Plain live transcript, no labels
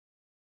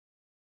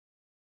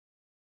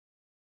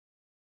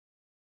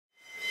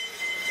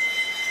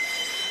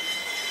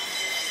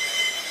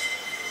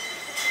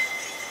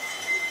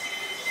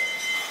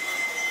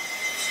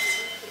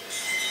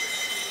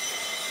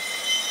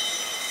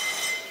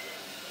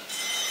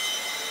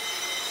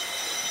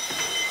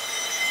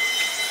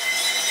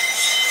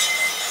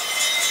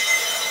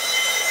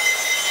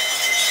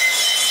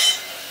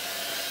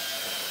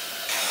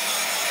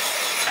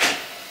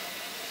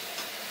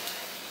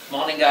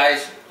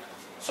guys,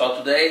 so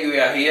today we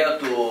are here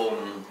to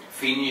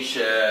finish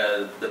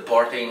the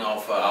porting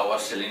of our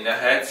cylinder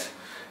heads,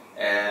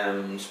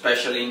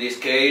 especially in this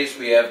case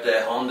we have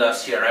the Honda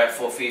CRF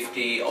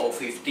 450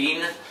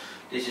 015.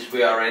 This is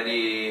we are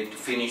ready to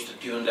finish to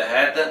tune the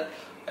head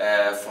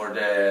for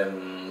the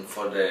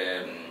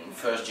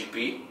first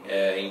GP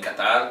in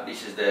Qatar.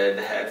 This is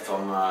the head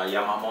from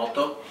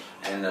Yamamoto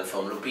and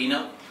from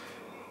Lupino.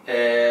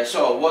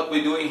 So what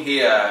we're doing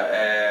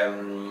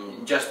here,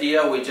 just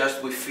here we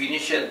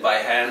finish it by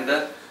hand,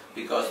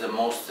 because the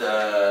most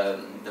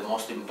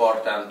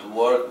important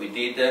work we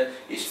did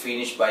is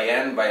finished by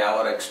hand, by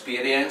our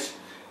experience,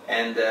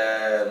 and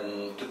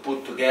to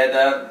put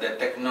together the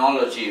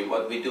technology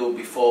what we do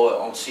before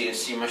on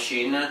CNC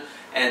machine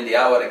and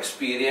our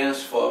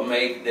experience for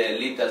make the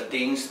little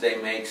things they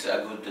makes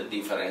a good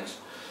difference.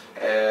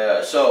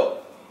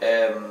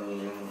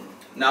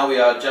 Now we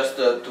are just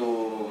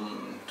to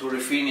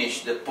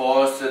refinish the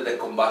post, the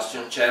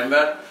combustion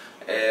chamber,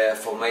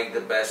 for make the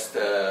best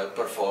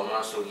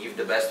performance, or give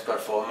the best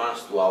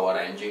performance to our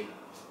engine.